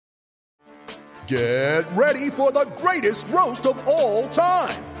Get ready for the greatest roast of all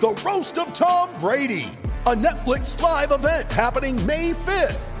time, the Roast of Tom Brady, a Netflix live event happening May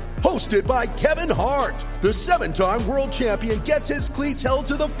 5th. Hosted by Kevin Hart, the 7-time world champion gets his cleats held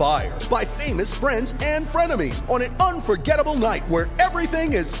to the fire by famous friends and frenemies on an unforgettable night where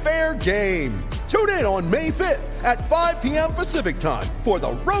everything is fair game. Tune in on May 5th at 5 p.m. Pacific time for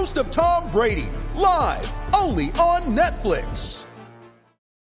the Roast of Tom Brady, live only on Netflix.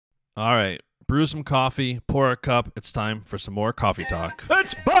 All right, brew some coffee, pour a cup. It's time for some more coffee talk.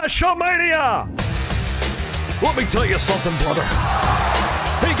 It's Bashamania! Let me tell you something, brother.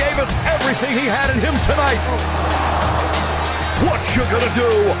 He gave us everything he had in him tonight. What you gonna do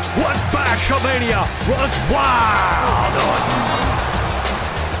when Bashamania runs wild on you?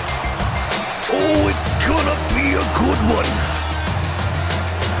 Oh, it's gonna be a good one.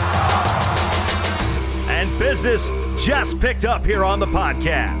 And business just picked up here on the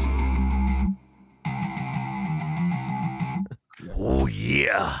podcast. Oh,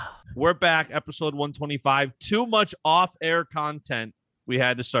 yeah. We're back, episode 125. Too much off-air content. We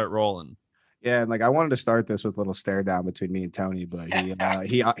had to start rolling. Yeah, and like I wanted to start this with a little stare down between me and Tony, but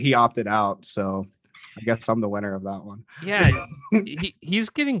he opted out, so I guess I'm the winner of that one. Yeah, he's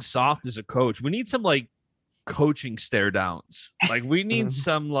getting soft as a coach. We need some like coaching stare downs. Like we need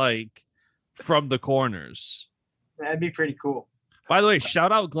some like from the corners. That'd be pretty cool. By the way,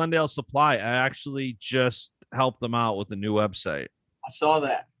 shout out Glendale Supply. I actually just helped them out with the new website. I saw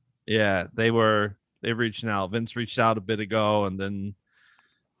that. Yeah, they've reached out. Vince reached out a bit ago, and then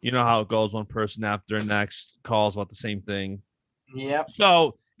you know how it goes. One person after next calls about the same thing. Yep.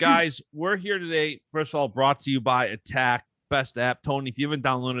 So, guys, we're here today. First of all, brought to you by Attack, best app. Tony, if you haven't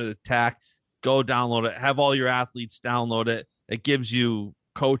downloaded Attack, go download it. Have all your athletes download it. It gives you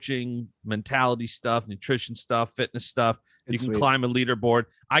coaching, mentality stuff, nutrition stuff, fitness stuff. You can climb a leaderboard.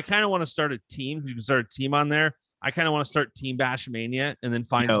 I kind of want to start a team. You can start a team on there. I kind of want to start Team Bashmania and then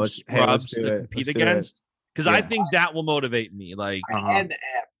find some scrubs to compete against. Because I think that will motivate me. Like, I had the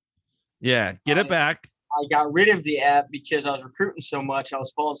app. Yeah, get it back. I got rid of the app because I was recruiting so much. I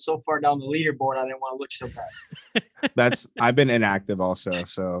was falling so far down the leaderboard. I didn't want to look so bad. I've been inactive also.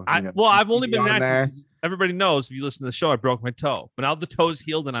 So I've only been inactive. Everybody knows if you listen to the show, I broke my toe, but now the toe's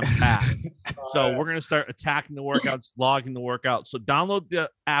healed and I'm back. So we're gonna start attacking the workouts, logging the workouts. So download the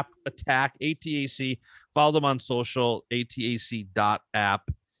app Attack ATAC. Follow them on social atac.app.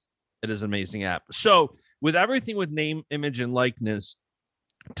 It is an amazing app. So with everything with name, image, and likeness,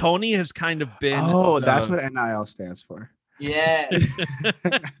 Tony has kind of been. Oh, that's what NIL stands for. Yes.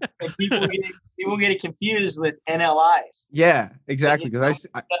 people get it confused with NLIs. Yeah, exactly. Because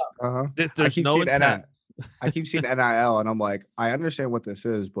I keep seeing NIL, and I'm like, I understand what this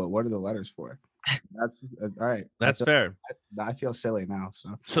is, but what are the letters for? That's all right. That's fair. I feel silly now.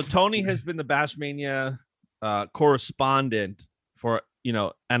 So Tony has been the Bashmania correspondent for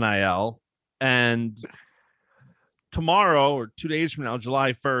NIL, and tomorrow or 2 days from now,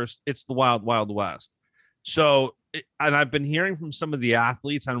 July 1st, it's the Wild Wild West. So, and I've been hearing from some of the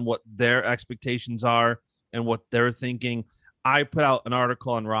athletes on what their expectations are and what they're thinking. I put out an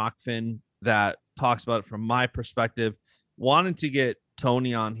article on Rockfin that talks about it from my perspective. Wanted to get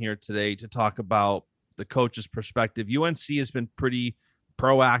Tony on here today to talk about the coach's perspective. UNC has been pretty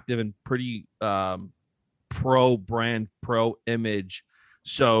proactive and pretty pro brand, pro image.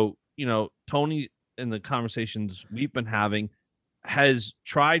 So, Tony, in the conversations we've been having, has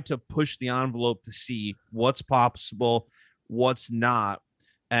tried to push the envelope to see what's possible, what's not.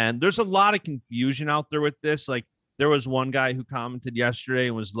 And there's a lot of confusion out there with this. Like, there was one guy who commented yesterday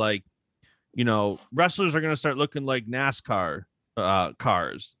and was like, wrestlers are going to start looking like NASCAR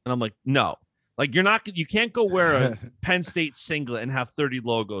cars. And I'm like, no, like you can't go wear a Penn State singlet and have 30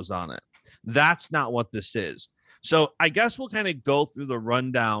 logos on it. That's not what this is. So I guess we'll kind of go through the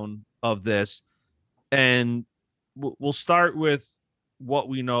rundown of this, and we'll start with what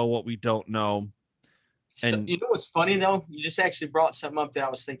we know, what we don't know. And you know what's funny though? You just actually brought something up that I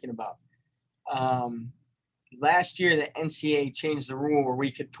was thinking about. Last year, the NCAA changed the rule where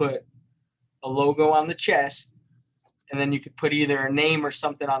we could put a logo on the chest, and then you could put either a name or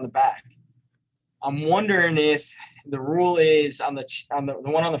something on the back. I'm wondering if the rule is on the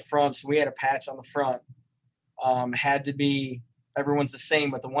one on the front. So we had a patch on the front. Had to be everyone's the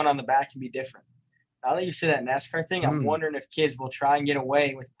same, but the one on the back can be different. Now that you say that NASCAR thing, I'm wondering if kids will try and get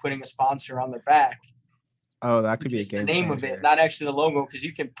away with putting a sponsor on their back. Oh, that could be a game the name changer. of it, not actually the logo, because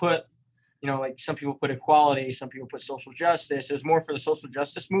you can put, like some people put equality, some people put social justice. It was more for the social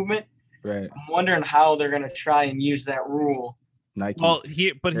justice movement. Right. I'm wondering how they're going to try and use that rule. Nike. Well,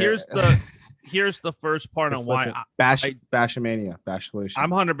 here's here's the first part on why Bashmania, Basholution.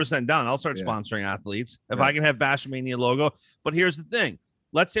 I'm 100% down. I'll start sponsoring athletes if I can have Bashmania logo. But here's the thing.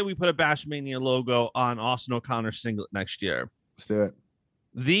 Let's say we put a Bashmania logo on Austin O'Connor singlet next year. Let's do it.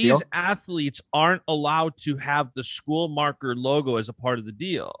 These athletes aren't allowed to have the school marker logo as a part of the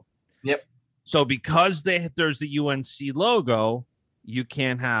deal. Yep. So because there's the UNC logo, you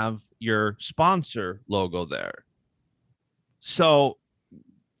can't have your sponsor logo there. So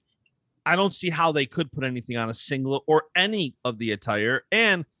I don't see how they could put anything on a singlet or any of the attire.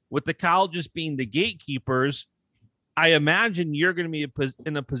 And with the colleges being the gatekeepers, I imagine you're going to be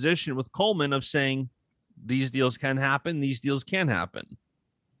in a position with Coleman of saying these deals can happen, these deals can happen.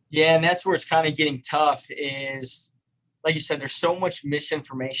 Yeah, and that's where it's kind of getting tough is, like you said, there's so much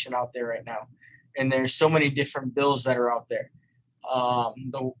misinformation out there right now, and there's so many different bills that are out there.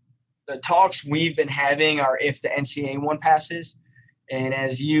 The talks we've been having are if the NCAA one passes, and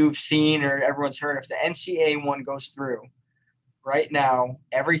as you've seen or everyone's heard, if the NCAA one goes through, right now,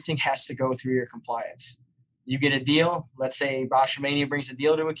 everything has to go through your compliance. You get a deal. Let's say Bashmania brings a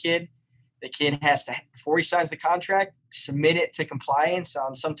deal to a kid. The kid has to, before he signs the contract, submit it to compliance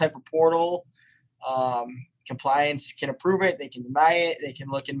on some type of portal. Compliance can approve it. They can deny it. They can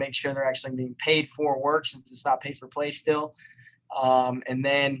look and make sure they're actually being paid for work since it's not paid for play still. And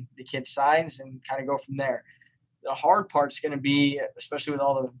then the kid signs and kind of go from there. The hard part's going to be, especially with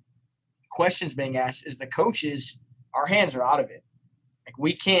all the questions being asked, is the coaches, our hands are out of it. Like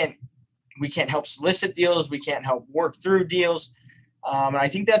we can't help solicit deals. We can't help work through deals. And I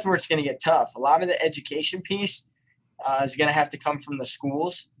think that's where it's going to get tough. A lot of the education piece is going to have to come from the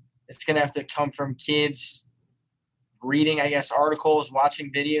schools. It's going to have to come from kids reading, I guess, articles,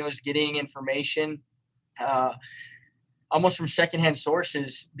 watching videos, getting information, almost from secondhand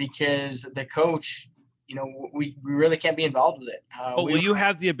sources, because the coach, we really can't be involved with it. But will you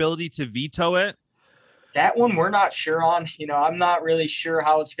have the ability to veto it? That one we're not sure on. I'm not really sure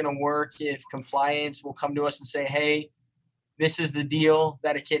how it's going to work, if compliance will come to us and say, hey, this is the deal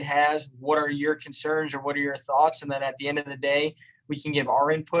that a kid has. What are your concerns or what are your thoughts? And then at the end of the day, we can give our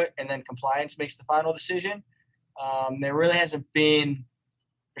input and then compliance makes the final decision. There really hasn't been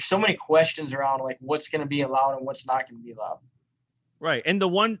 – there's so many questions around like what's going to be allowed and what's not going to be allowed. Right. And the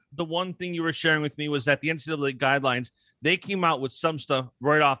one thing you were sharing with me was that the NCAA guidelines, they came out with some stuff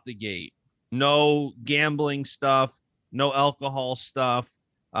right off the gate. No gambling stuff, no alcohol stuff.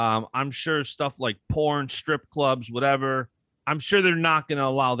 I'm sure stuff like porn, strip clubs, whatever. I'm sure they're not going to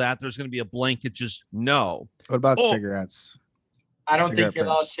allow that. There's going to be a blanket just no. What about cigarettes? I don't think you're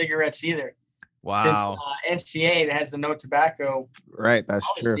allowed cigarettes either. Wow. Since NCAA that has the no tobacco. Right, that's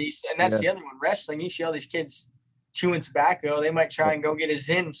true. And that's the other one. Wrestling, you see all these kids chewing tobacco. They might try and go get a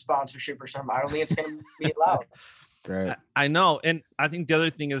Zyn sponsorship or something. I don't think it's going to be allowed. Right. I know. And I think the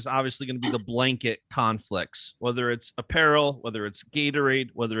other thing is obviously going to be the blanket conflicts, whether it's apparel, whether it's Gatorade,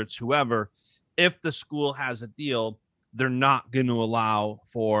 whether it's whoever. If the school has a deal, they're not going to allow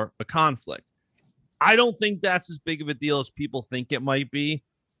for a conflict. I don't think that's as big of a deal as people think it might be.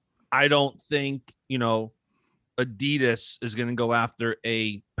 I don't think, Adidas is going to go after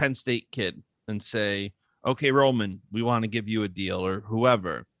a Penn State kid and say, okay, Roman, we want to give you a deal, or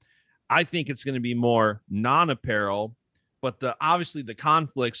whoever. I think it's going to be more non-apparel, but obviously the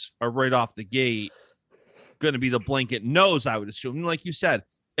conflicts are right off the gate going to be the blanket no's, I would assume. And like you said,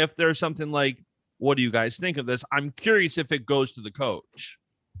 if there's something like, what do you guys think of this? I'm curious if it goes to the coach.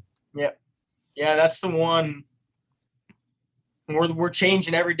 Yeah. Yeah, that's the one. We're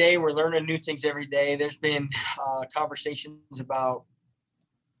changing every day. We're learning new things every day. There's been conversations about,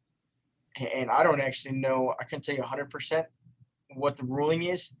 and I don't actually know, I can't tell you 100% what the ruling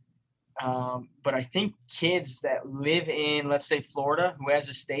is. But I think kids that live in, let's say, Florida, who has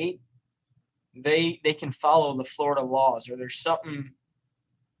a state, they can follow the Florida laws, or there's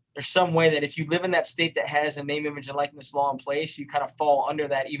some way that if you live in that state that has a name, image, and likeness law in place, you kind of fall under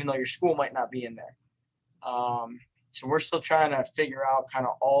that, even though your school might not be in there. So we're still trying to figure out kind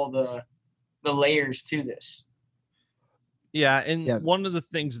of all the layers to this. Yeah. And one of the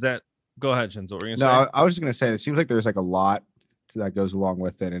things that, go ahead, Chenzo. I was just going to say, it seems like there's like a lot that goes along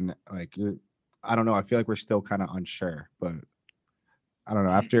with it. And like, I don't know. I feel like we're still kind of unsure, but I don't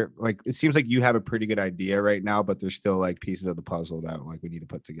know. After, like, it seems like you have a pretty good idea right now, but there's still like pieces of the puzzle that like we need to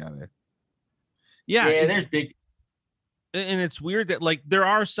put together. Yeah. There's big. And it's weird that like there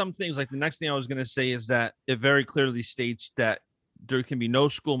are some things, like the next thing I was going to say is that it very clearly states that there can be no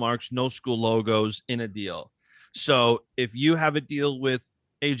school marks, no school logos in a deal. So if you have a deal with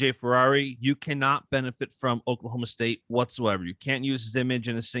AJ Ferrari, you cannot benefit from Oklahoma State whatsoever. You can't use his image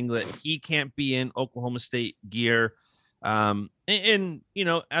in a singlet. He can't be in Oklahoma State gear. And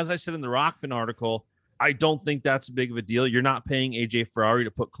as I said in the Rockfin article, I don't think that's a big of a deal. You're not paying AJ Ferrari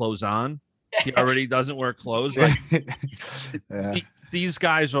to put clothes on. He already doesn't wear clothes. Like these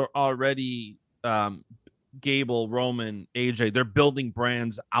guys are already Gable, Roman, AJ. They're building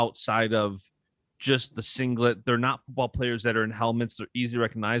brands outside of just the singlet. They're not football players that are in helmets. They're easily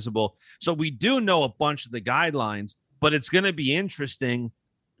recognizable. So we do know a bunch of the guidelines, but it's going to be interesting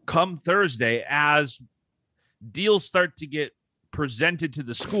come Thursday as deals start to get presented to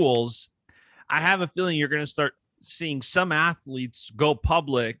the schools. I have a feeling you're going to start seeing some athletes go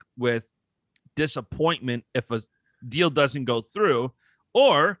public with disappointment if a deal doesn't go through,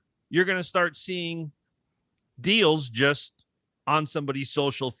 or you're going to start seeing deals just on somebody's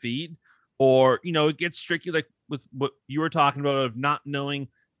social feed, or, it gets tricky, like with what you were talking about of not knowing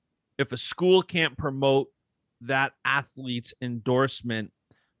if a school can't promote that athlete's endorsement,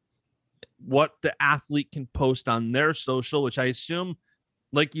 what the athlete can post on their social, which I assume,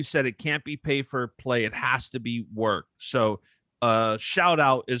 like you said, it can't be pay for play. It has to be work. So a shout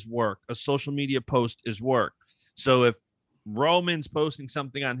out is work. A social media post is work. So if Roman's posting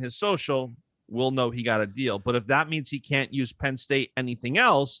something on his social, we'll know he got a deal. But if that means he can't use Penn State anything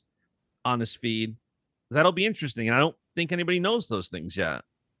else on his feed, that'll be interesting. And I don't think anybody knows those things yet.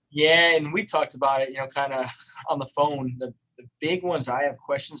 Yeah, and we talked about it, kind of on the phone. The big ones I have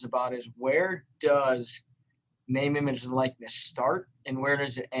questions about is where does name, image, and likeness start and where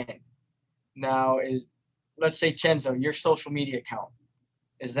does it end? Now, let's say Chenzo, your social media account,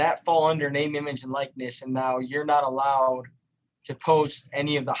 does that fall under name, image, and likeness? And now you're not allowed to post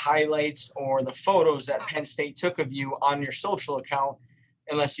any of the highlights or the photos that Penn State took of you on your social account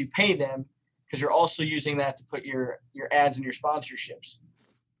unless you pay them, because you're also using that to put your ads and your sponsorships.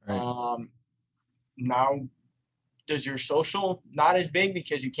 Right. Now, does your social not as big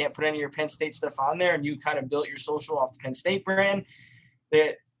because you can't put any of your Penn State stuff on there and you kind of built your social off the Penn State brand?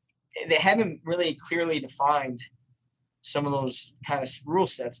 They haven't really clearly defined some of those kind of rule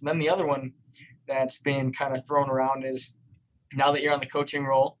sets. And then the other one that's been kind of thrown around is, now that you're on the coaching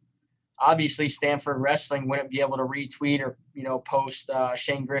role, obviously Stanford Wrestling wouldn't be able to retweet or, post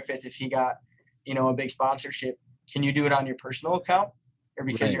Shane Griffith if he got, a big sponsorship. Can you do it on your personal account? Or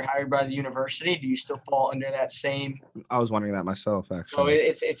because you're hired by the university, do you still fall under that same? I was wondering that myself, actually. So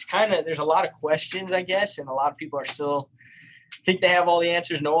it's kind of, there's a lot of questions, I guess, and a lot of people are still think they have all the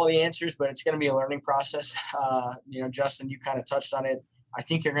answers, know all the answers, but it's going to be a learning process. Justin, you kind of touched on it. I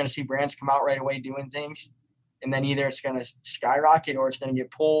think you're going to see brands come out right away doing things, and then either it's going to skyrocket or it's going to get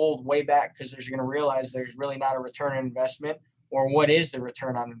pulled way back because they're going to realize there's really not a return on investment, or what is the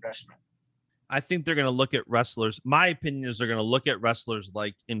return on investment? I think they're going to look at wrestlers. My opinion is they're going to look at wrestlers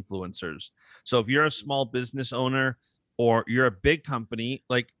like influencers. So if you're a small business owner or you're a big company,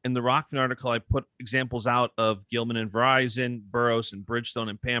 like in the Rockfin article, I put examples out of Gilman and Verizon, Burroughs and Bridgestone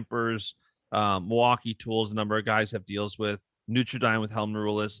and Pampers, Milwaukee Tools, a number of guys have deals with, Nutridyne with Helm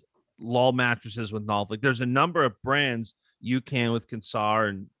Rulis, Lall Mattresses with Nolf. Like there's a number of brands. UCAN with Kinsar,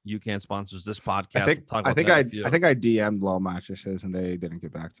 and UCAN sponsors this podcast. I think I DM'd Lall Mattresses and they didn't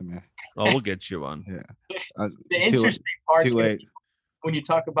get back to me. Oh, we'll get you one. Yeah. The interesting part too late. When you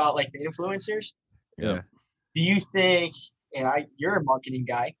talk about like the influencers. Yeah. Do you think, and you're a marketing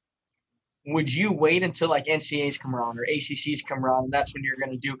guy, would you wait until like NCAAs come around or ACCs come around, and that's when you're going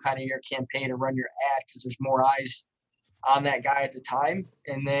to do kind of your campaign and run your ad because there's more eyes on that guy at the time?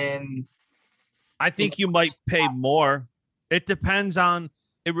 And then I think you might pay more. It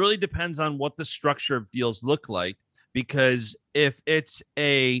really depends on what the structure of deals look like, because if it's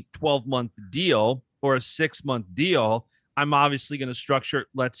a 12-month deal or a 6-month deal, I'm obviously going to structure it.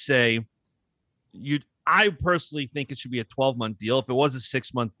 Let's say I personally think it should be a 12-month deal. If it was a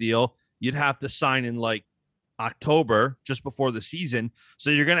 6-month deal, you'd have to sign in like October, just before the season. So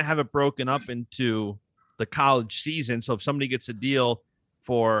you're going to have it broken up into the college season. So if somebody gets a deal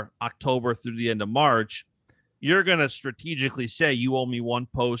for October through the end of March, you're going to strategically say you owe me one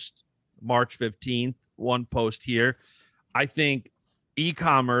post March 15th, one post here. I think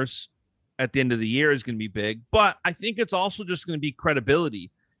e-commerce at the end of the year is going to be big, but I think it's also just going to be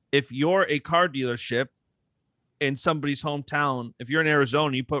credibility. If you're a car dealership in somebody's hometown, if you're in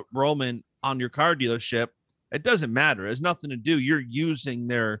Arizona, you put Roman on your car dealership, it doesn't matter. It has nothing to do. You're using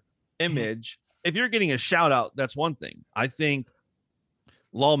their image. If you're getting a shout out, that's one thing. I think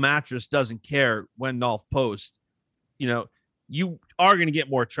Lall Mattress doesn't care when Nolf posts. You are going to get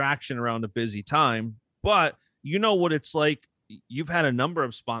more traction around a busy time, but you know what it's like. You've had a number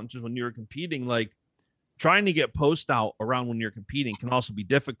of sponsors when you were competing, like trying to get posts out around when you're competing can also be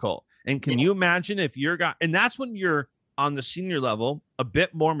difficult. And can you imagine if you're and that's when you're on the senior level, a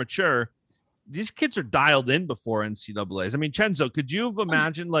bit more mature. these kids are dialed in before NCAAs. I mean, Chenzo, could you have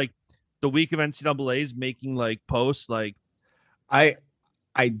imagined like the week of NCAAs making like posts like I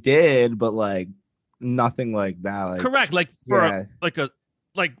did, but like nothing like that. Like, correct, like for yeah.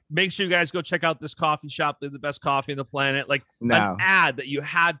 like make sure you guys go check out this coffee shop. They're the best coffee on the planet. Like No. an ad that you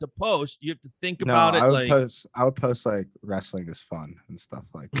had to post. You have to think No, about it. I would post like wrestling is fun and stuff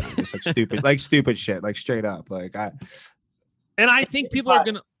like that. Just like stupid shit, like straight up. Like I think people are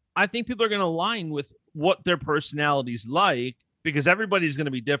gonna align with what their personality's like, because everybody's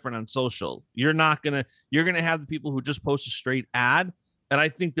gonna be different on social. You're gonna have the people who just post a straight ad. And I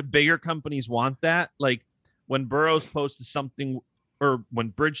think the bigger companies want that. Like when Burroughs posts something, or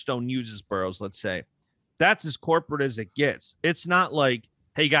when Bridgestone uses Burroughs, let's say, that's as corporate as it gets. It's not like,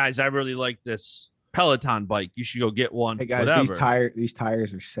 hey guys, I really like this Peloton bike. You should go get one. Hey guys, whatever. these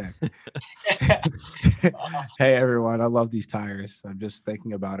tires are sick. Hey everyone, I love these tires. I'm just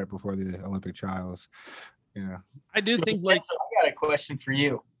thinking about it before the Olympic trials. You know, I do think like I got a question for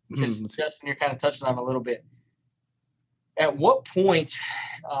you, because Justin, you're kind of touching on it a little bit. At what point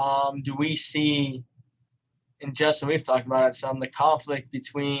do we see, and Justin, we've talked about it some, the conflict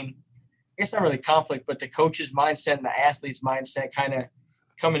between, I guess not really conflict, but the coach's mindset and the athlete's mindset kind of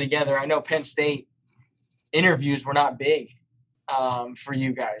coming together? I know Penn State interviews were not big for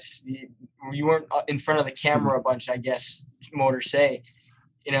you guys. You weren't in front of the camera a bunch, I guess, more to say.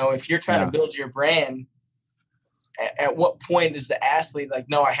 You know, if you're trying to build your brand, at what point is the athlete like,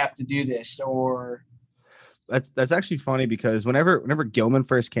 no, I have to do this? Or that's actually funny, because whenever Gilman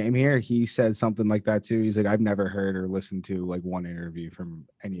first came here, he said something like that too. He's like, I've never heard or listened to like one interview from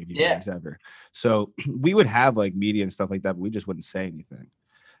any of you guys ever. So we would have like media and stuff like that, but we just wouldn't say anything.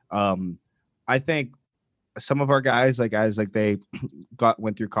 I think some of our guys, like as like they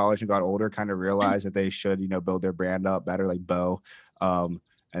went through college and got older, kind of realized that they should, you know, build their brand up better, like Bo. And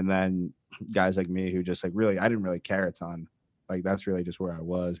then guys like me who just like really, I didn't really care a ton. Like that's really just where I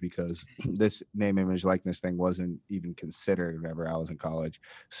was, because this name, image, likeness thing wasn't even considered whenever I was in college.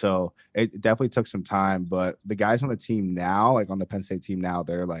 So it definitely took some time. But the guys on the team now, like on the Penn State team now,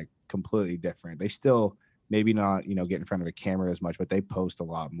 they're like completely different. They still maybe not, you know, get in front of a camera as much, but they post a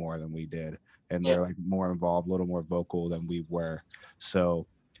lot more than we did. And they're like more involved, a little more vocal than we were. So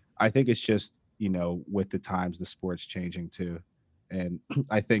I think it's just, you know, with the times, the sport's changing too. And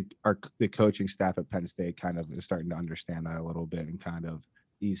I think the coaching staff at Penn State kind of is starting to understand that a little bit and kind of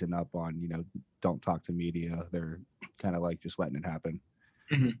easing up on, you know, don't talk to media. They're kind of like just letting it happen,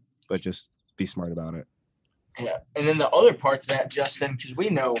 but just be smart about it. Yeah. And then the other part to that, Justin, because we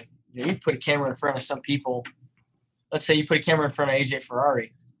know, you know, you put a camera in front of some people. Let's say you put a camera in front of AJ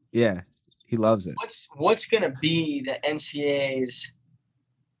Ferrari. Yeah, he loves it. What's going to be the NCAA's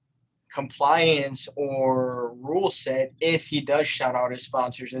compliance or rule set if he does shout out his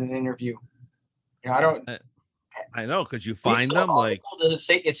sponsors in an interview? You know, I know, because you find them like, does it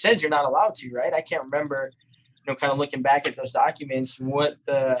say, it says you're not allowed to, right? I can't remember, you know, kind of looking back at those documents, what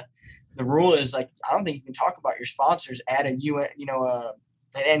the rule is. Like, I don't think you can talk about your sponsors at an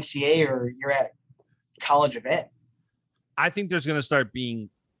NCAA or you're at college event. I think there's going to start being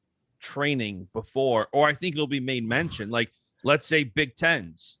training before, or I think it'll be made mention, like let's say Big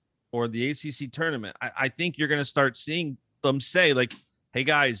Tens or the ACC tournament. I think you're going to start seeing them say like, hey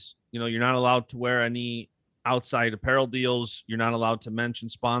guys, you know, you're not allowed to wear any outside apparel deals. You're not allowed to mention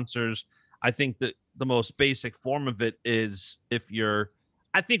sponsors. I think that the most basic form of it is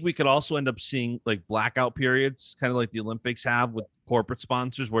I think we could also end up seeing like blackout periods, kind of like the Olympics have with corporate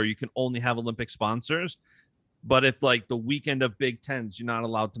sponsors, where you can only have Olympic sponsors. But if like the weekend of Big Tens, you're not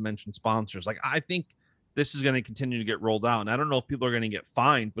allowed to mention sponsors. Like, I think this is going to continue to get rolled out. And I don't know if people are going to get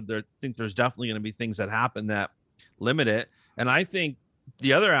fined, but I think there's definitely going to be things that happen that limit it. And I think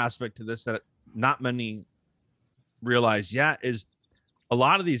the other aspect to this that not many realize yet is a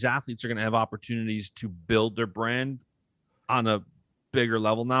lot of these athletes are going to have opportunities to build their brand on a bigger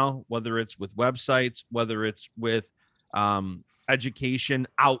level now, whether it's with websites, whether it's with education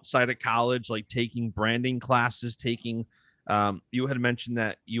outside of college, like taking branding classes, you had mentioned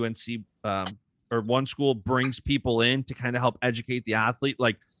that UNC or one school brings people in to kind of help educate the athlete,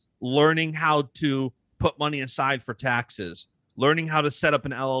 like learning how to put money aside for taxes, learning how to set up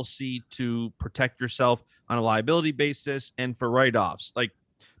an LLC to protect yourself on a liability basis and for write-offs. Like,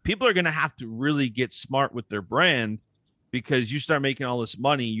 people are going to have to really get smart with their brand, because you start making all this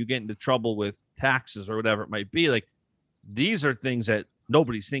money, you get into trouble with taxes or whatever it might be. Like, these are things that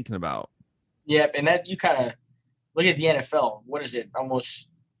nobody's thinking about. Yeah, and that you kind of look at the NFL. What is it? Almost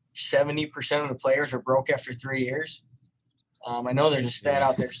 70% of the players are broke after 3 years. I know there's a stat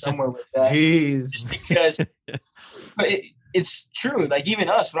out there somewhere with that. Jeez. Just because it's true. Like even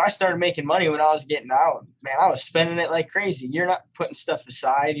us, when I started making money when I was getting out, man, I was spending it like crazy. You're not putting stuff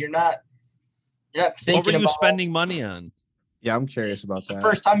aside. You're not thinking What were you about spending money on? Yeah, I'm curious about the that.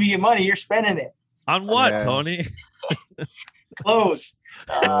 first time you get money, you're spending it. On what, Yeah. Tony? Clothes,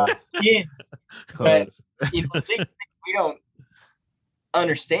 kids. Clothes. You know, the big thing we don't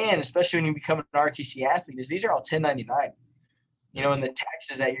understand, especially when you become an RTC athlete, is these are all 1099. You know, and the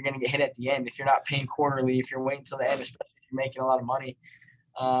taxes that you're going to get hit at the end if you're not paying quarterly, if you're waiting till the end, especially if you're making a lot of money.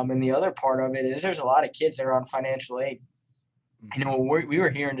 And the other part of it is there's a lot of kids that are on financial aid. You know, what we were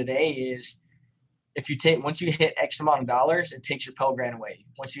hearing today is if you take, once you hit X amount of dollars, it takes your Pell Grant away.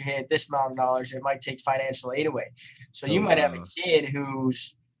 Once you hit this amount of dollars, it might take financial aid away. So you might have a kid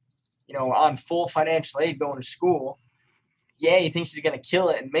who's, you know, on full financial aid going to school. Yeah, he thinks he's going to kill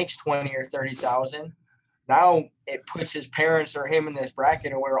it and makes 20 or 30,000. Now it puts his parents or him in this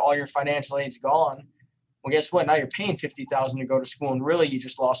bracket where all your financial aid's gone. Well, guess what? Now you're paying 50,000 to go to school, and really you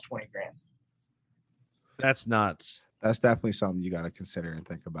just lost 20 grand. That's nuts. That's definitely something you got to consider and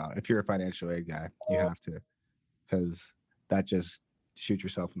think about. If you're a financial aid guy, you have to, because that just shoots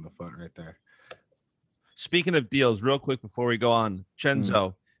yourself in the foot right there. Speaking of deals, real quick before we go on,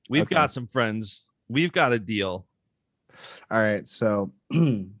 Chenzo, we've Okay. got some friends. We've got a deal. All right, so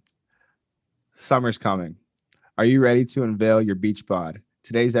summer's coming. Are you ready to unveil your beach bod?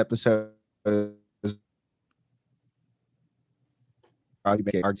 Today's episode is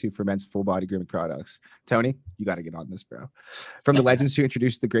R2 for men's full body grooming products. Tony, you got to get on this, bro. From the legends who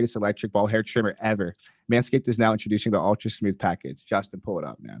introduced the greatest electric ball hair trimmer ever, Manscaped is now introducing the Ultra Smooth package. Justin, pull it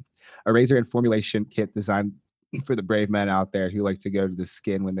up, man. A razor and formulation kit designed for the brave men out there who like to go to the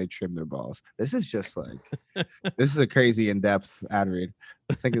skin when they trim their balls. This is just like, this is a crazy in-depth ad read.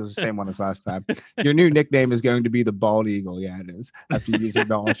 I think it was the same one as last time. Your new nickname is going to be the Bald Eagle. Yeah, it is. After using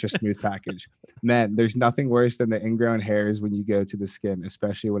the Ultra Smooth package. Man, there's nothing worse than the ingrown hairs when you go to the skin,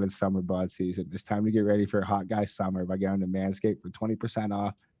 especially when it's summer bod season. It's time to get ready for a hot guy summer by going to Manscaped for 20%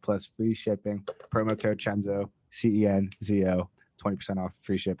 off plus free shipping. Promo code Chenzo, CENZO, 20% off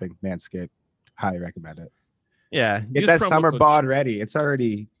free shipping. Manscaped. Highly recommend it. Yeah. Get use that promo summer code- bod ready. It's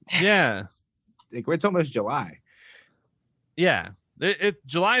already, Yeah. it's almost July. Yeah.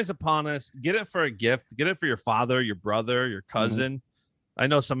 July is upon us. Get it for a gift. Get it for your father, your brother, your cousin. I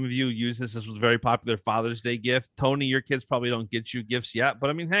know some of you use this. This was a very popular Father's Day gift. Tony, your kids probably don't get you gifts yet. But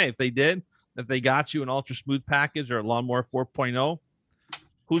I mean, hey, if they did, if they got you an Ultra Smooth package or a Lawnmower 4.0,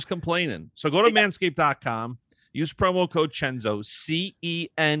 who's complaining? So go to manscaped.com. Use promo code Chenzo,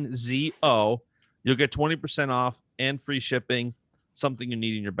 CENZO. You'll get 20% off and free shipping. Something you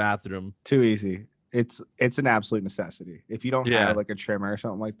need in your bathroom. Too easy. It's an absolute necessity. If you don't Yeah. have like a trimmer or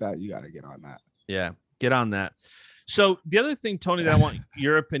something like that, you got to get on that. Yeah, get on that. So the other thing, Tony, that I want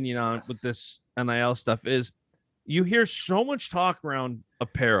your opinion on with this NIL stuff is you hear so much talk around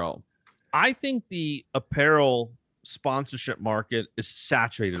apparel. I think the apparel sponsorship market is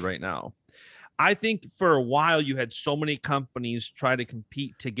saturated right now. I think for a while you had so many companies try to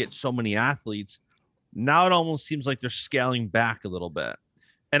compete to get so many athletes. Now it almost seems like they're scaling back a little bit.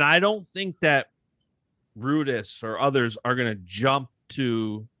 And I don't think that Rudis or others are going to jump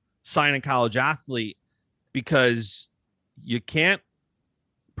to sign a college athlete because you can't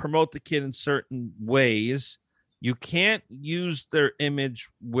promote the kid in certain ways. You can't use their image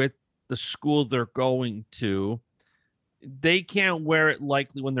with the school they're going to. They can't wear it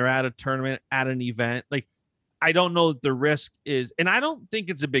likely when they're at a tournament, at an event. Like, I don't know what the risk is. And I don't think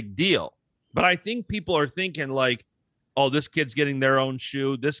it's a big deal. But I think people are thinking like, oh, this kid's getting their own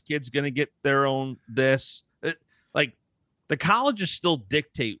shoe. This kid's going to get their own this. Like, the colleges still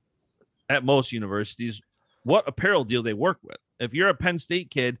dictate at most universities what apparel deal they work with. If you're a Penn State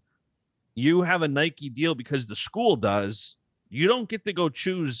kid, you have a Nike deal because the school does. You don't get to go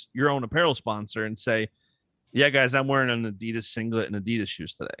choose your own apparel sponsor and say, yeah, guys, I'm wearing an Adidas singlet and Adidas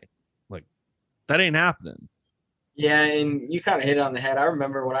shoes today. Like, that ain't happening. Yeah, and you kind of hit it on the head. I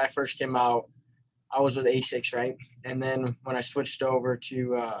remember when I first came out, I was with ASICS, right? And then when I switched over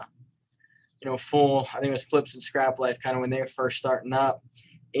to, full, I think it was Flips and Scrap Life, kind of when they were first starting up,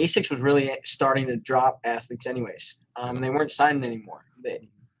 ASICS was really starting to drop athletes anyways. And they weren't signing anymore.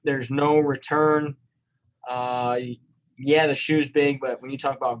 There's no return. The shoe's big, but when you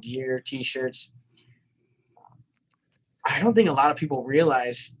talk about gear, T-shirts, I don't think a lot of people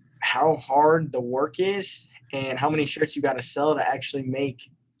realize how hard the work is and how many shirts you got to sell to actually make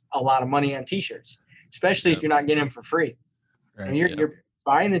a lot of money on T-shirts, especially if you're not getting them for free. Right. And you're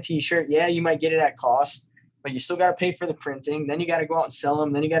buying the T-shirt. Yeah, you might get it at cost, but you still got to pay for the printing. Then you got to go out and sell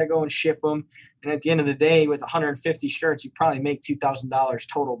them. Then you got to go and ship them. And at the end of the day, with 150 shirts, you probably make $2,000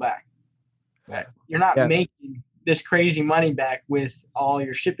 total back. You're not making this crazy money back with all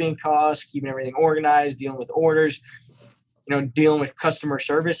your shipping costs, keeping everything organized, dealing with orders, dealing with customer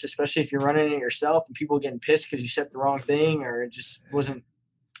service, especially if you're running it yourself and people getting pissed because you set the wrong thing or it just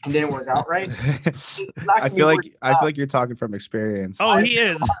didn't work out right. I feel like you're talking from experience. Oh, he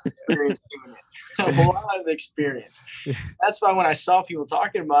is. A lot of experience. That's why when I saw people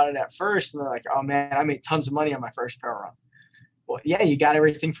talking about it at first, and they're like, "Oh man, I made tons of money on my first apparel run." Well, yeah, you got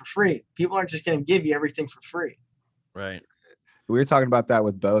everything for free. People aren't just going to give you everything for free. Right. We were talking about that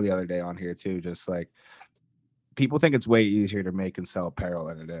with Bo the other day on here too. Just like people think it's way easier to make and sell apparel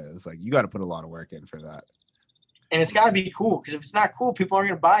than it is. Like you got to put a lot of work in for that. And it's got to be cool, because if it's not cool, people aren't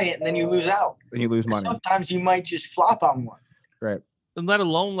going to buy it, and then you lose out. Then you lose money. Sometimes you might just flop on one. Right. And let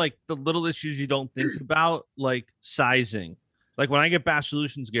alone like the little issues you don't think about, like sizing. Like when I get Bash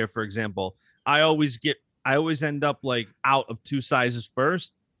Solutions gear, for example, I always end up like out of 2 sizes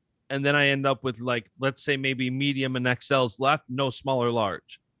first. And then I end up with like, let's say maybe medium and XLs left, no small or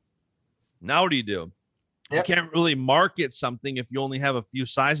large. Now what do? Yep. You can't really market something if you only have a few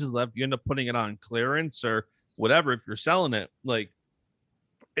sizes left. You end up putting it on clearance or whatever if you're selling it. Like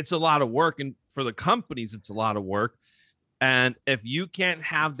it's a lot of work, and for the companies it's a lot of work. And if you can't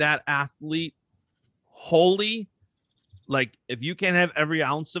have that athlete wholly, like if you can't have every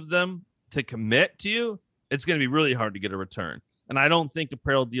ounce of them to commit to you, it's going to be really hard to get a return. And I don't think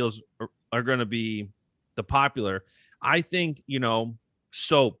apparel deals are going to be the popular. I think,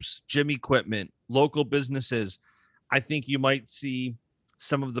 soaps, gym equipment, local businesses, I think you might see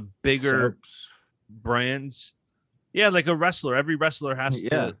some of the bigger brands. Yeah, like a wrestler. Every wrestler has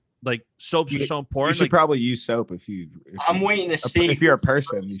to, like, soaps are so important. You should probably use soap I'm waiting to see. If you're a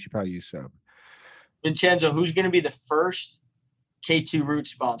person, you should probably use soap. Vincenzo, who's going to be the first K2 Root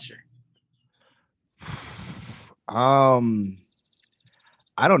sponsor?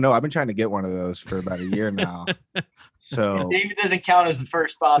 I don't know. I've been trying to get one of those for about a year now. So David doesn't count as the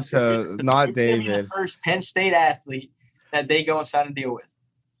first sponsor. So not David. The first Penn State athlete that they go and sign a deal with.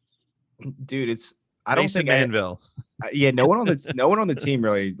 Dude, I don't think Manville. No one on the team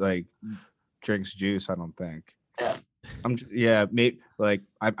really like drinks juice. I don't think. Yeah. Maybe like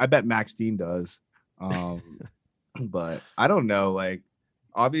I bet Max Dean does. But I don't know. Like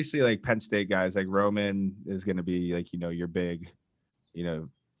obviously, like Penn State guys, like Roman is going to be like your big.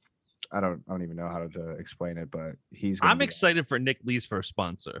 I don't even know how to explain it, but I'm excited for Nick Lee's first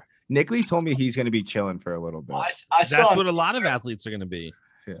sponsor. Nick Lee told me he's going to be chilling for a little bit. That's what a lot of athletes are going to be.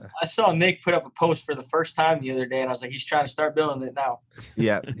 Yeah. I saw Nick put up a post for the first time the other day, and I was like, he's trying to start building it now.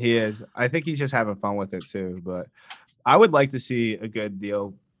 Yeah, he is. I think he's just having fun with it too. But I would like to see a good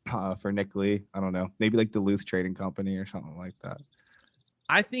deal for Nick Lee. I don't know, maybe like Duluth Trading Company or something like that.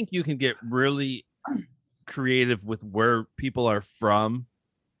 I think you can get really creative with where people are from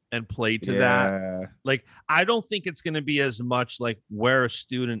and play to that. Like, I don't think it's going to be as much like where a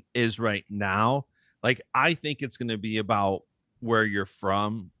student is right now. Like, I think it's going to be about where you're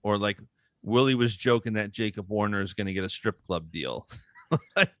from, or like Willie was joking that Jacob Warner is going to get a strip club deal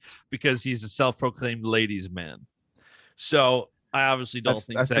because he's a self-proclaimed ladies man. So I obviously don't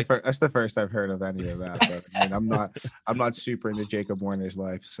think that's the first I've heard of any of that. But I mean, I'm not super into Jacob Warner's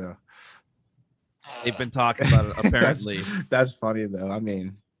life, so they've been talking about it apparently. That's funny though. I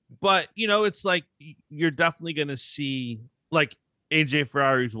mean, but it's like you're definitely going to see like AJ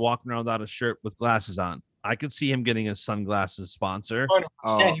Ferrari's walking around without a shirt with glasses on. I could see him getting a sunglasses sponsor.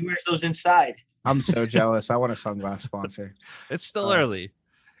 100%. He wears those inside. I'm so jealous. I want a sunglass sponsor. It's still early.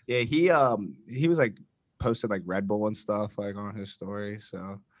 Yeah, he was like posted like Red Bull and stuff like on his story.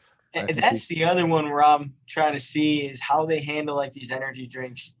 So and that's the other one where I'm trying to see is how they handle like these energy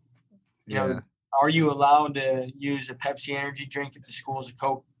drinks. You know, are you allowed to use a Pepsi energy drink if the school is a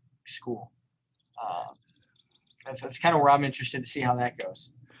Coke school? That's kind of where I'm interested to see how that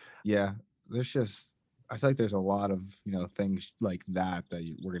goes. Yeah, I feel like there's a lot of things like that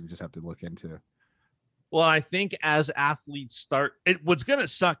we're gonna just have to look into. Well, I think as athletes start, what's gonna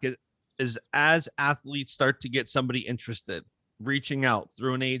suck is as athletes start to get somebody interested, reaching out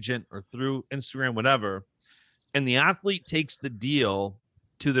through an agent or through Instagram, whatever, and the athlete takes the deal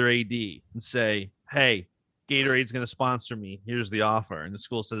to their AD and say, "Hey, Gatorade's gonna sponsor me. Here's the offer," and the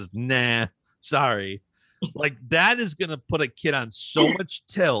school says, "Nah, sorry." Like that is gonna put a kid on so much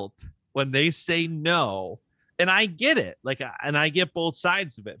tilt when they say no. And I get it. And I get both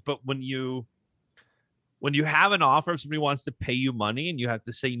sides of it. But when you have an offer, if somebody wants to pay you money and you have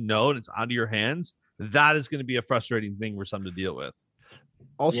to say no and it's out of your hands, that is going to be a frustrating thing for some to deal with.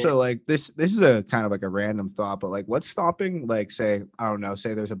 Also, like this is a kind of like a random thought, but like what's stopping, like, say, I don't know,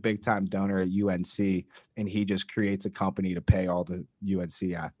 say there's a big time donor at UNC and he just creates a company to pay all the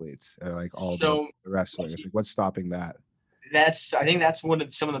UNC athletes or like all the wrestlers. Like what's stopping that? I think that's one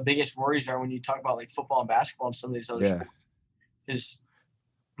of some of the biggest worries are when you talk about like football and basketball and some of these other sports. Is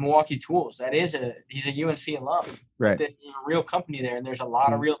Milwaukee Tools. He's a UNC alum. Right. There's a real company there, and there's a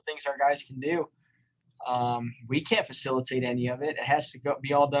lot of real things our guys can do. We can't facilitate any of it. It has to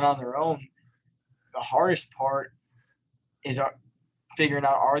be all done on their own. The hardest part is figuring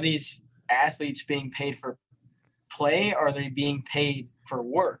out, are these athletes being paid for play, or are they being paid for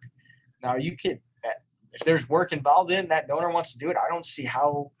work? Now, if there's work involved in that donor wants to do it, I don't see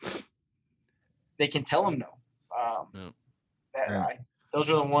how they can tell them no. Those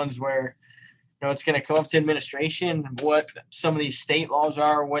are the ones where, it's going to come up to administration, what some of these state laws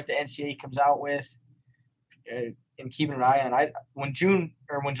are, what the NCAA comes out with, and keeping an eye on. When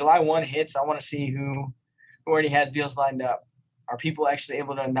July 1 hits, I want to see who already has deals lined up. Are people actually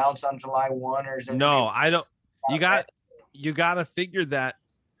able to announce on July 1, or is there? No, I don't. You got to figure that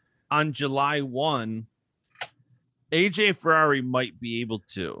on July 1, AJ Ferrari might be able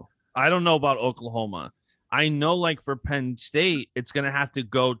to. I don't know about Oklahoma. I know, like for Penn State, it's going to have to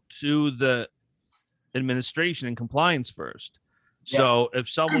go to the administration and compliance first. Yeah. So if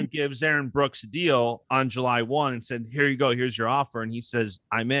someone gives Aaron Brooks a deal on July 1 and said, here you go, here's your offer, and he says,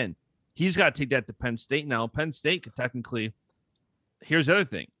 I'm in, he's got to take that to Penn State. Now, Penn State could technically, here's the other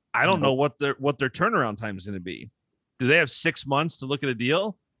thing. I don't know what their turnaround time is going to be. Do they have 6 months to look at a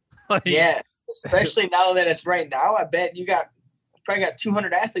deal? Yeah, especially now that it's right now. I bet you probably got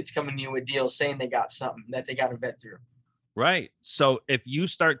 200 athletes coming to you with deals saying they got something that they got to vet through. Right. So if you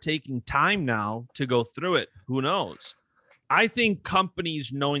start taking time now to go through it, who knows? I think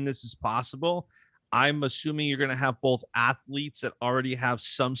companies, knowing this is possible, I'm assuming you're going to have both athletes that already have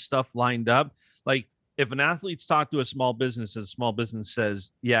some stuff lined up. Like if an athlete's talked to a small business and a small business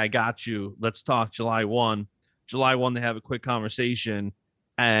says, yeah, I got you, let's talk July 1. July 1, they have a quick conversation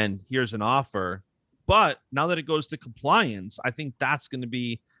and here's an offer. But now that it goes to compliance, I think that's going to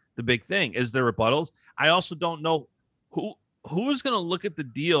be the big thing. Is there rebuttals? I also don't know who is going to look at the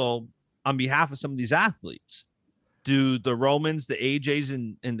deal on behalf of some of these athletes. Do the Romans, the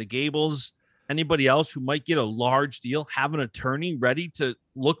AJs, and the Gables, anybody else who might get a large deal, have an attorney ready to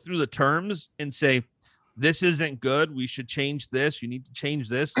look through the terms and say, this isn't good, we should change this, you need to change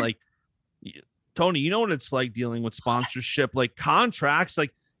this? Like, Tony, you know what it's like dealing with sponsorship, like contracts,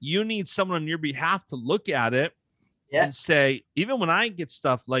 like you need someone on your behalf to look at it and say, even when I get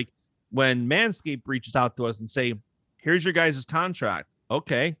stuff like when Manscaped reaches out to us and say, here's your guys' contract.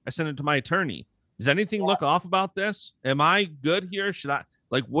 Okay. I send it to my attorney. Does anything look off about this? Am I good here? Should I,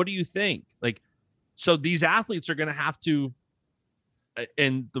 like, what do you think? Like, so these athletes are going to have to,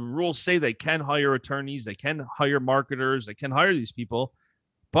 and the rules say they can hire attorneys, they can hire marketers, they can hire these people.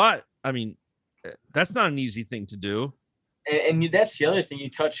 But I mean, that's not an easy thing to do. And that's the other thing you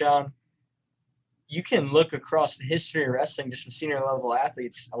touch on. You can look across the history of wrestling just from senior level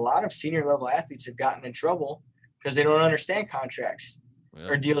athletes. A lot of senior level athletes have gotten in trouble because they don't understand contracts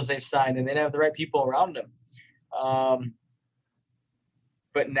or deals they've signed, and they don't have the right people around them.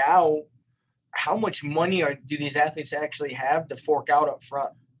 But now, how much money do these athletes actually have to fork out up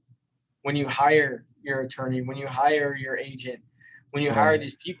front when you hire your attorney, when you hire your agent, when you hire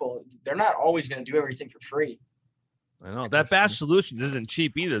these people? They're not always going to do everything for free. I know that Bash Solutions isn't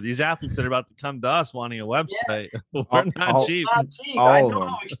cheap either. These athletes that are about to come to us wanting a website, we're not cheap. Not cheap. I know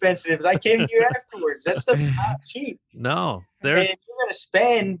how expensive it is. I came to you afterwards. That stuff's not cheap. No, and if you're going to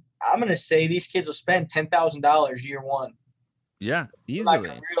spend, I'm going to say these kids will spend $10,000 year one. Yeah, easily. I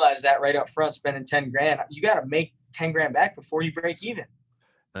can realize that right up front, spending $10,000. You got to make $10,000 back before you break even.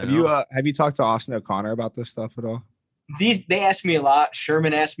 Have you talked to Austin O'Connor about this stuff at all? They ask me a lot.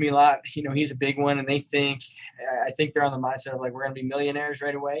 Sherman asked me a lot. You know, he's a big one, and I think they're on the mindset of like, we're going to be millionaires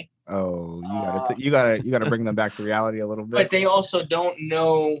right away. Oh, you gotta bring them back to reality a little bit. But they also don't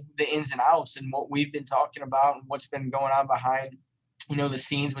know the ins and outs and what we've been talking about and what's been going on behind, the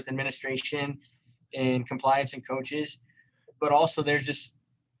scenes with administration and compliance and coaches. But also I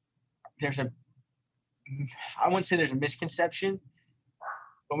wouldn't say there's a misconception,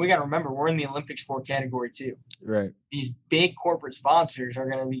 but we got to remember we're in the Olympic sport category too. Right. These big corporate sponsors are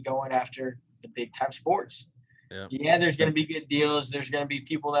going to be going after the big time sports. Yeah, there's going to be good deals. There's going to be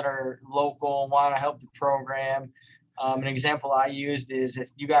people that are local, want to help the program. An example I used is if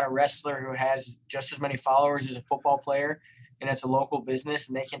you got a wrestler who has just as many followers as a football player and it's a local business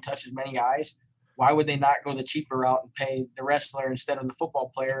and they can touch as many eyes, why would they not go the cheaper route and pay the wrestler instead of the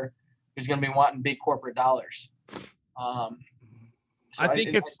football player who's going to be wanting big corporate dollars? So I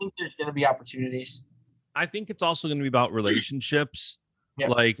think there's going to be opportunities. I think it's also going to be about relationships. Yep.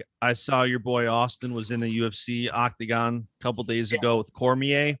 Like I saw your boy Austin was in a UFC octagon a couple days ago with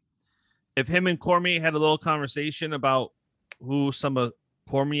Cormier. If him and Cormier had a little conversation about who some of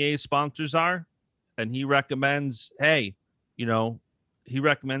Cormier's sponsors are, and he recommends, hey, he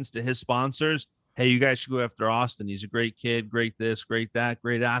recommends to his sponsors, hey, you guys should go after Austin. He's a great kid, great this, great that,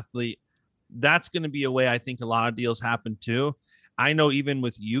 great athlete. That's going to be a way I think a lot of deals happen too. I know even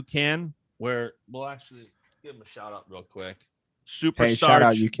with UCAN, where we'll actually give him a shout out real quick. Super Hey, Starch. shout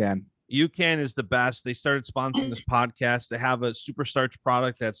out UCAN. UCAN is the best. They started sponsoring this podcast. They have a Super Starch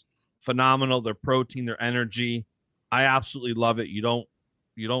product that's phenomenal. Their protein, their energy. I absolutely love it. You don't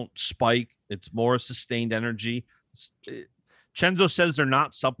spike. It's more sustained energy. Chenzo says they're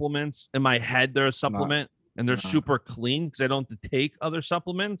not supplements. In my head, they're a supplement, and they're super clean because I don't have to take other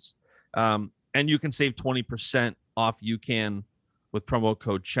supplements. And you can save 20% off UCAN with promo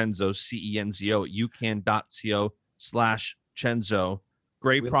code Chenzo, CENZO, at ucan.co/Chenzo.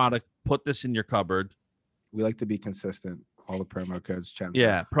 Great product. Put this in your cupboard. We like to be consistent. All the promo codes, Chenzo.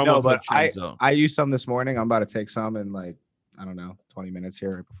 Yeah, promo code Chenzo. I used some this morning. I'm about to take some in 20 minutes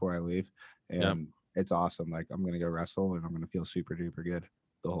here right before I leave. And it's awesome. Like I'm going to go wrestle and I'm going to feel super duper good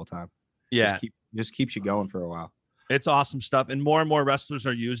the whole time. Yeah. Just keeps you going for a while. It's awesome stuff. And more wrestlers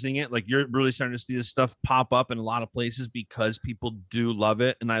are using it. Like you're really starting to see this stuff pop up in a lot of places because people do love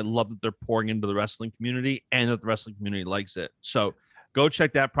it. And I love that they're pouring into the wrestling community and that the wrestling community likes it. So go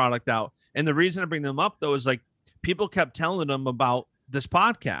check that product out. And the reason I bring them up though, is like people kept telling them about this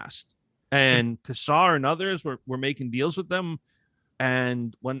podcast and Kassar and others were making deals with them.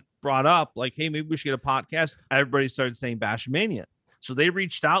 And when brought up like, hey, maybe we should get a podcast, everybody started saying Bashmania. So they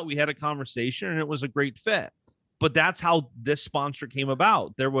reached out, we had a conversation and it was a great fit. But that's how this sponsor came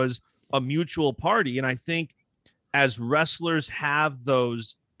about. There was a mutual party. And I think as wrestlers have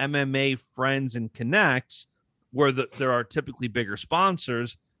those MMA friends and connects where there are typically bigger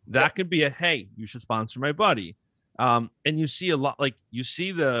sponsors, that could be a, hey, you should sponsor my buddy. And you see a lot, like you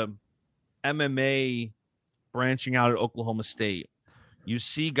see the MMA branching out at Oklahoma State. You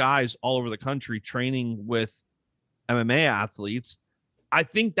see guys all over the country training with MMA athletes. I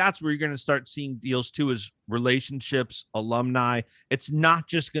think that's where you're going to start seeing deals too, is relationships, alumni. It's not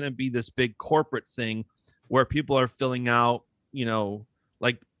just going to be this big corporate thing where people are filling out,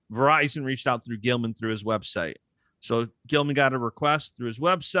 like Verizon reached out through Gilman through his website. So Gilman got a request through his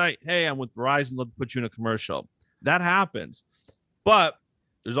website. Hey, I'm with Verizon. Let's put you in a commercial. That happens. But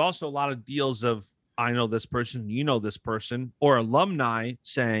there's also a lot of deals of, I know this person, this person, or alumni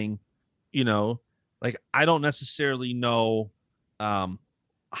saying, like, I don't necessarily know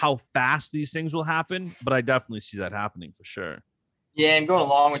how fast these things will happen, but I definitely see that happening for sure. Yeah, and going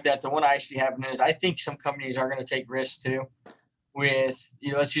along with that, the one I see happening is I think some companies are going to take risks too. With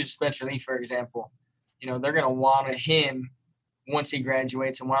let's use Spencer Lee for example. They're going to want him once he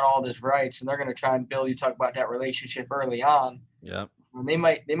graduates and want all his rights, and they're going to try and build. You talk about that relationship early on. Yeah, they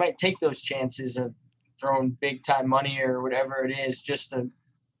might take those chances of throwing big time money or whatever it is, just to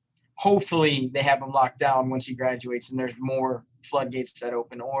hopefully they have him locked down once he graduates and there's more floodgates that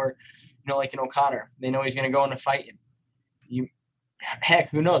open. Or like in O'Connor, they know he's going to go into fighting. Heck,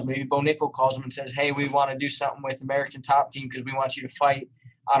 who knows? Maybe Bo Nickel calls him and says, hey, we want to do something with American Top Team because we want you to fight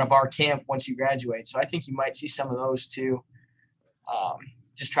out of our camp once you graduate. So I think you might see some of those too.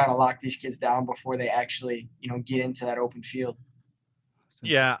 Just trying to lock these kids down before they actually, get into that open field.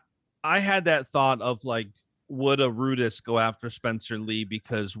 Yeah. I had that thought of like, would a Rudis go after Spencer Lee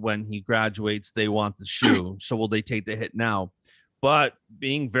because when he graduates, they want the shoe. So will they take the hit now? But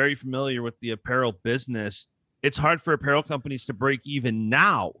being very familiar with the apparel business, it's hard for apparel companies to break even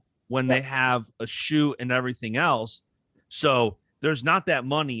now when they have a shoe and everything else. So there's not that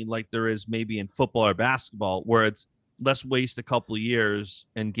money like there is maybe in football or basketball, where it's let's waste a couple of years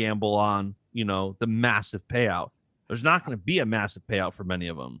and gamble on, the massive payout. There's not going to be a massive payout for many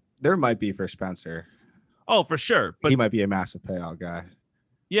of them. There might be for Spencer. Oh, for sure. But he might be a massive payout guy.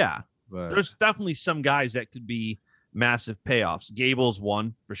 Yeah. But there's definitely some guys that could be massive payoffs. Gable's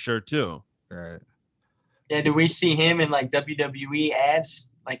one for sure too. Right. Yeah. Do we see him in like WWE ads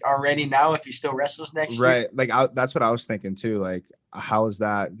like already now if he still wrestles next year? Right. Like that's what I was thinking too. Like, how is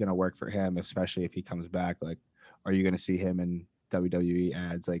that going to work for him, especially if he comes back? Like, are you going to see him in WWE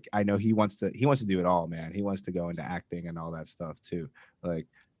ads? Like, I know he wants to do it all, man. He wants to go into acting and all that stuff too. Like,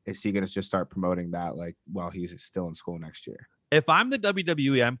 is he going to just start promoting that like while he's still in school next year? If I'm the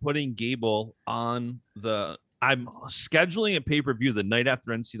WWE, I'm putting Gable on I'm scheduling a pay-per-view the night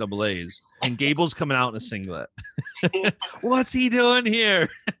after NCAAs, and Gable's coming out in a singlet. What's he doing here?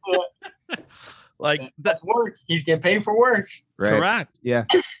 Like That's work. He's getting paid for work. Right. correct. Yeah.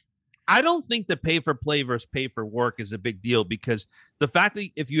 I don't think the pay for play versus pay for work is a big deal, because the fact that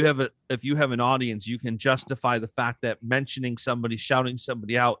if you have an audience, you can justify the fact that mentioning somebody, shouting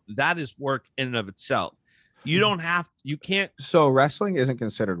somebody out, that is work in and of itself. You can't. So wrestling isn't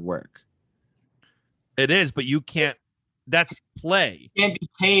considered work. It is, but you can't. That's play. You can't be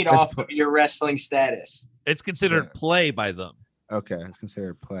paid That's off of your wrestling status. It's considered Yeah. play by them Okay, it's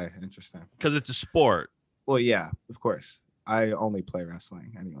considered play. Interesting. because it's a sport. Well, yeah, of course. I only play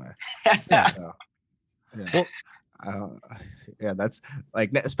wrestling anyway. So, yeah. Well- I don't. Yeah, that's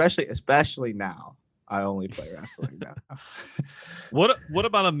like especially now. I only play wrestling now. What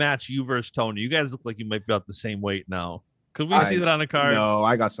about a match, you versus Tony? You guys look like you might be about the same weight now. Could we I- see that on a card? No,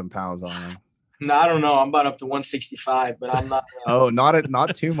 I got some pounds on him. No, I don't know. I'm about up to 165, but I'm not. Oh,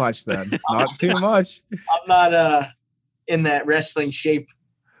 not too much then. Not too much. I'm not in that wrestling shape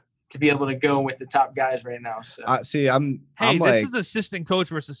to be able to go with the top guys right now. So See, I'm Hey, this like is assistant coach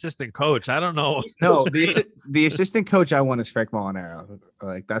versus assistant coach. I don't know. no. The assistant coach I want is Frank Molinaro.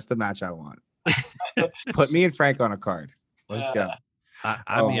 Like that's the match I want. Put me and Frank on a card. Let's go.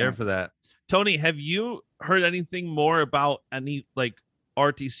 I'm here for that. Tony, have you heard anything more about any like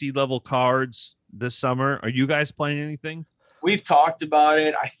RTC level cards this summer? Are you guys playing anything? we've talked about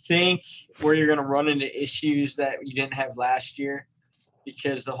it. I think where you're going to run into issues that you didn't have last year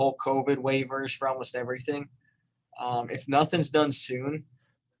because the whole COVID waivers for almost everything. If nothing's done soon,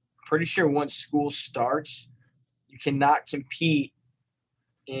 pretty sure once school starts, you cannot compete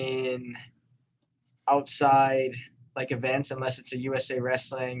in outside like events unless it's a USA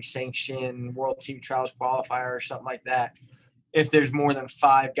Wrestling sanction World Team Trials qualifier or something like that. If there's more than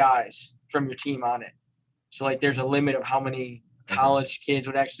 5 guys from your team on it. So like there's a limit of how many college kids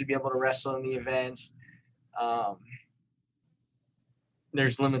would actually be able to wrestle in the events.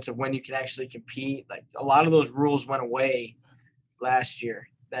 There's limits of when you can actually compete. Like a lot of those rules went away last year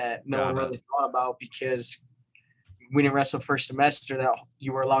that no one really thought about because we didn't wrestle first semester, that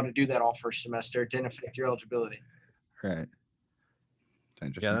you were allowed to do that all first semester. It didn't affect your eligibility. Right.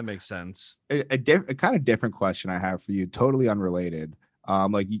 Interesting. Yeah, that makes sense. A kind of different question I have for you, totally unrelated.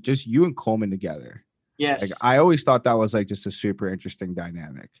 Like just you and Coleman together. Yes. Like I always thought that was like just a super interesting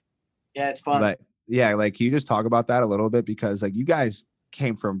dynamic. Yeah, it's fun. But yeah, like can you just talk about that a little bit because like you guys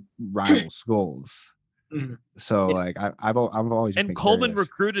came from rival schools. Mhm. So Yeah. like I've always just And been Coleman curious.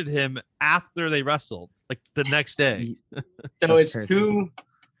 recruited him after they wrestled, like the next day. So That's it's crazy.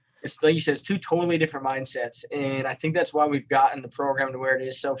 it's like you said, it's 2 totally different mindsets. And I think that's why we've gotten the program to where it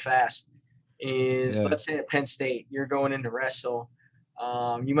is so fast. Is Yeah. let's say at Penn State, you're going in to wrestle.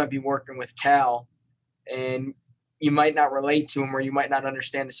 You might be working with Cal and you might not relate to him or you might not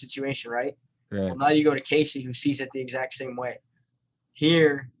understand the situation, right? Right. Well, now you go to Casey who sees it the exact same way.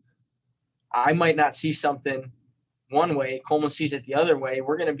 Here, I might not see something one way, Coleman sees it the other way.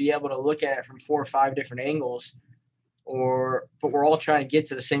 We're going to be able to look at it from 4 or 5 different angles, but we're all trying to get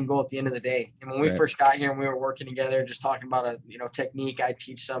to the same goal at the end of the day. And when we Right. first got here and we were working together, just talking about a technique, I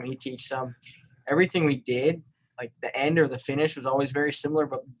teach some, he teach some. Everything we did, like the end or the finish, was always very similar,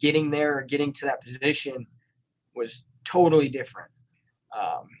 but getting there or getting to that position was totally different.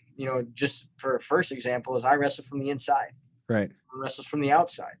 Just for first example, is I wrestle from the inside. Right. Wrestles from the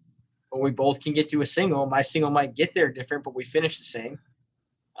outside. But we both can get to a single. My single might get there different, but we finish the same.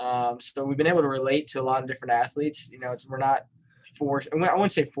 So we've been able to relate to a lot of different athletes. We're not forced. I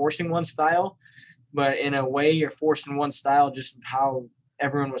wouldn't say forcing one style, but in a way you're forcing one style just how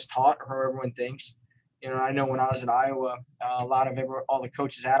everyone was taught or how everyone thinks. I know when I was at Iowa, all the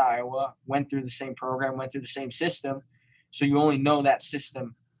coaches at Iowa went through the same program, went through the same system. So you only know that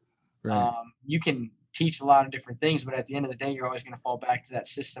system. Right. You can teach a lot of different things, but at the end of the day, you're always going to fall back to that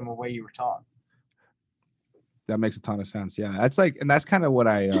system of way you were taught. That makes a ton of sense. Yeah. That's kind of what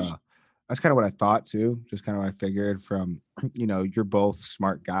I thought too. Just kind of what I figured from, you're both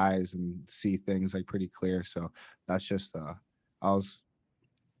smart guys and see things like pretty clear. So that's just, I was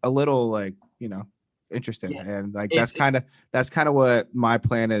a little like, interested. Yeah. And like, that's kind of what my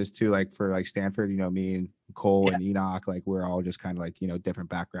plan is too. Like for like Stanford, me and Cole and Enoch, like we're all just kind of like, different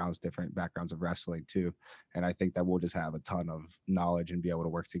backgrounds of wrestling too. And I think that we'll just have a ton of knowledge and be able to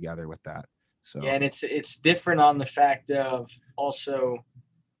work together with that. So Yeah, and it's different on the fact of also,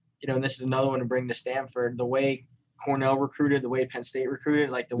 and this is another one to bring to Stanford, the way Cornell recruited, the way Penn State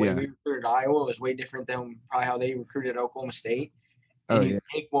recruited, like the way we recruited Iowa was way different than probably how they recruited Oklahoma State. And you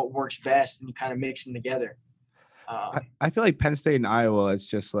take what works best and you kind of mix them together. I feel like Penn State and Iowa, it's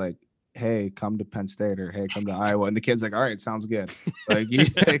just like, hey, come to Penn State or hey, come to Iowa. And the kid's like, all right, sounds good. Like you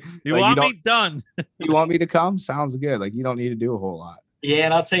want me done. You want me to come? Sounds good. Like you don't need to do a whole lot. Yeah,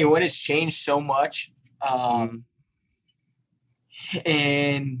 and I'll tell you what, it's changed so much.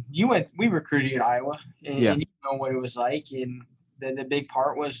 And we recruited at Iowa, and you know what it was like. And the big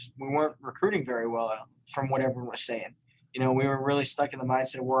part was we weren't recruiting very well from what everyone was saying. You know, we were really stuck in the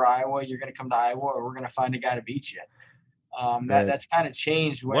mindset, we're Iowa, you're going to come to Iowa, or we're going to find a guy to beat you. That's kind of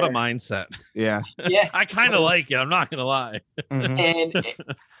changed. What a mindset. Yeah. Yeah. I kind of like it. I'm not going to lie. And,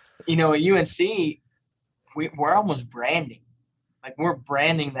 you know, at UNC, we're almost branding. Like, we're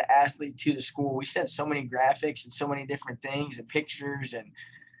branding the athlete to the school. We send so many graphics and so many different things and pictures, and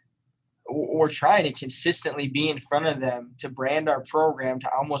we're trying to consistently be in front of them to brand our program, to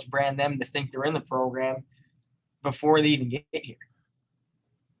almost brand them to think they're in the program before they even get here.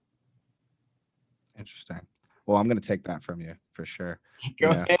 Interesting. Well, I'm going to take that from you for sure. Go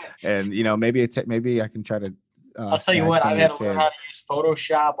ahead. And, you know, maybe I can try to. I'll tell you what, I've had to learn how to use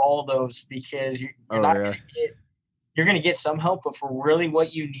Photoshop, all those, because you're not going to get. You're going to get some help, but for really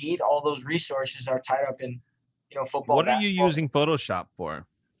what you need, all those resources are tied up in, you know, football. What are you using Photoshop for?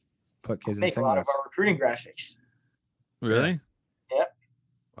 Put kids in make a lot of our recruiting graphics. Really? Yep.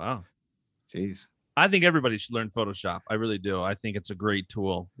 Wow. Jeez. I think everybody should learn Photoshop. I really do. I think it's a great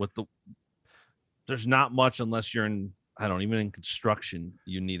tool. There's not much unless you're even in construction,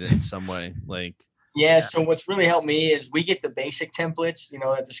 you need it in some way. Like. Yeah. So what's really helped me is we get the basic templates, you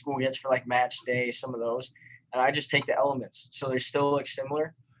know, that the school gets for like match day, some of those. And I just take the elements, so they still look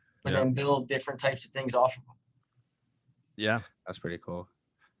similar, but then build different types of things off of them. Yeah, that's pretty cool.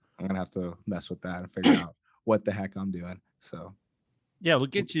 I'm gonna have to mess with that and figure out what the heck I'm doing. So, yeah, we'll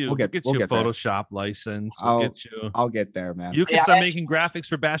get you a Photoshop license. I'll get there, man. You can start making graphics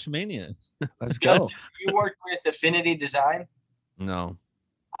for Bashmania. Let's go. You worked with Affinity Design? No.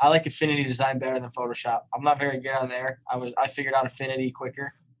 I like Affinity Design better than Photoshop. I'm not very good on there. I figured out Affinity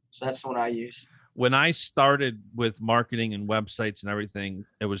quicker, so that's the one I use. When I started with marketing and websites and everything,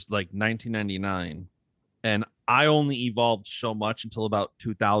 it was like 1999. And I only evolved so much until about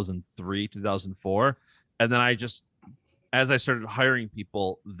 2003, 2004. And then as I started hiring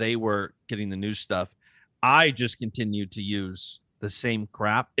people, they were getting the new stuff. I just continued to use the same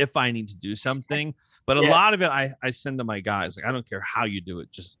crap if I need to do something. But a lot of it, I send to my guys. Like, I don't care how you do it,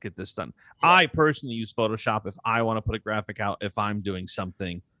 just get this done. Yeah. I personally use Photoshop if I want to put a graphic out, if I'm doing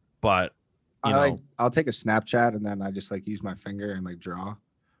something. But I'll take a Snapchat and then I just like use my finger and like draw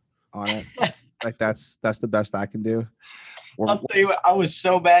on it. Like that's the best I can do. I'll tell you what, I was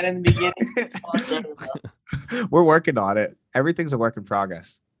so bad in the beginning. We're working on it. Everything's a work in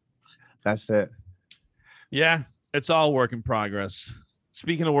progress. That's it. Yeah, it's all work in progress.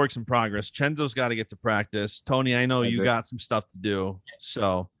 Speaking of works in progress, Chenzo's got to get to practice. Tony, I know you got some stuff to do.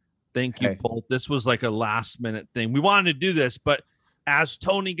 So thank you both. This was like a last minute thing. We wanted to do this, but as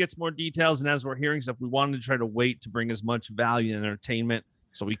Tony gets more details and as we're hearing stuff, we wanted to try to wait to bring as much value and entertainment.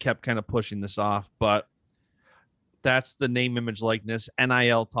 So we kept kind of pushing this off, but that's the name, image, likeness,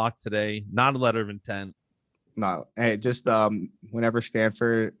 NIL talk today, not a letter of intent. No, hey, just whenever a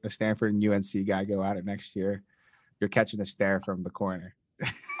Stanford and UNC guy go at it next year, you're catching a stare from the corner.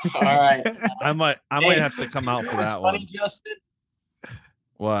 All right. I might have to come out for that one. Justin?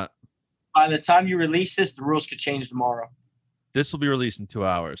 What? By the time you release this, the rules could change tomorrow. This will be released in 2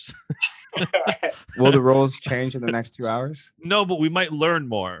 hours. Will the rules change in the next 2 hours? No, but we might learn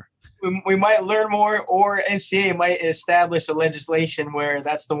more. We might learn more, or NCAA might establish a legislation where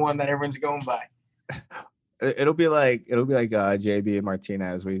that's the one that everyone's going by. It'll be like JB and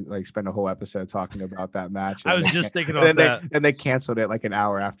Martinez. We like spend a whole episode talking about that match. I was just thinking about that. And they canceled it like an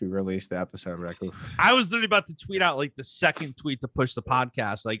hour after we released the episode. We're like, oof. I was literally about to tweet out like the second tweet to push the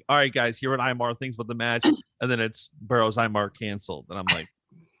podcast. Like, all right, guys, here what Imar thinks about the match. And then it's Burroughs Imar canceled. And I'm like,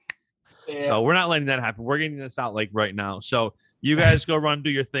 So we're not letting that happen. We're getting this out like right now. So you guys go run, do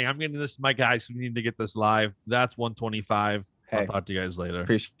your thing. I'm getting this to my guys who need to get this live. That's 125. I'll talk to you guys later.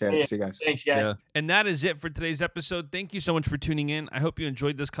 Appreciate it. See you guys. Thanks, guys. Yeah. And that is it for today's episode. Thank you so much for tuning in. I hope you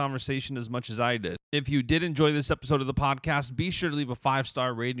enjoyed this conversation as much as I did. If you did enjoy this episode of the podcast, be sure to leave a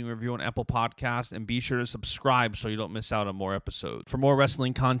 5-star rating review on Apple Podcasts and be sure to subscribe so you don't miss out on more episodes. For more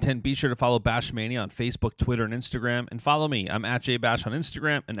wrestling content, be sure to follow Bashmania on Facebook, Twitter, and Instagram. And follow me. I'm at JBash on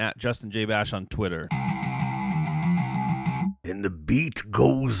Instagram and at JustinJBash on Twitter. And the beat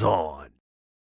goes on.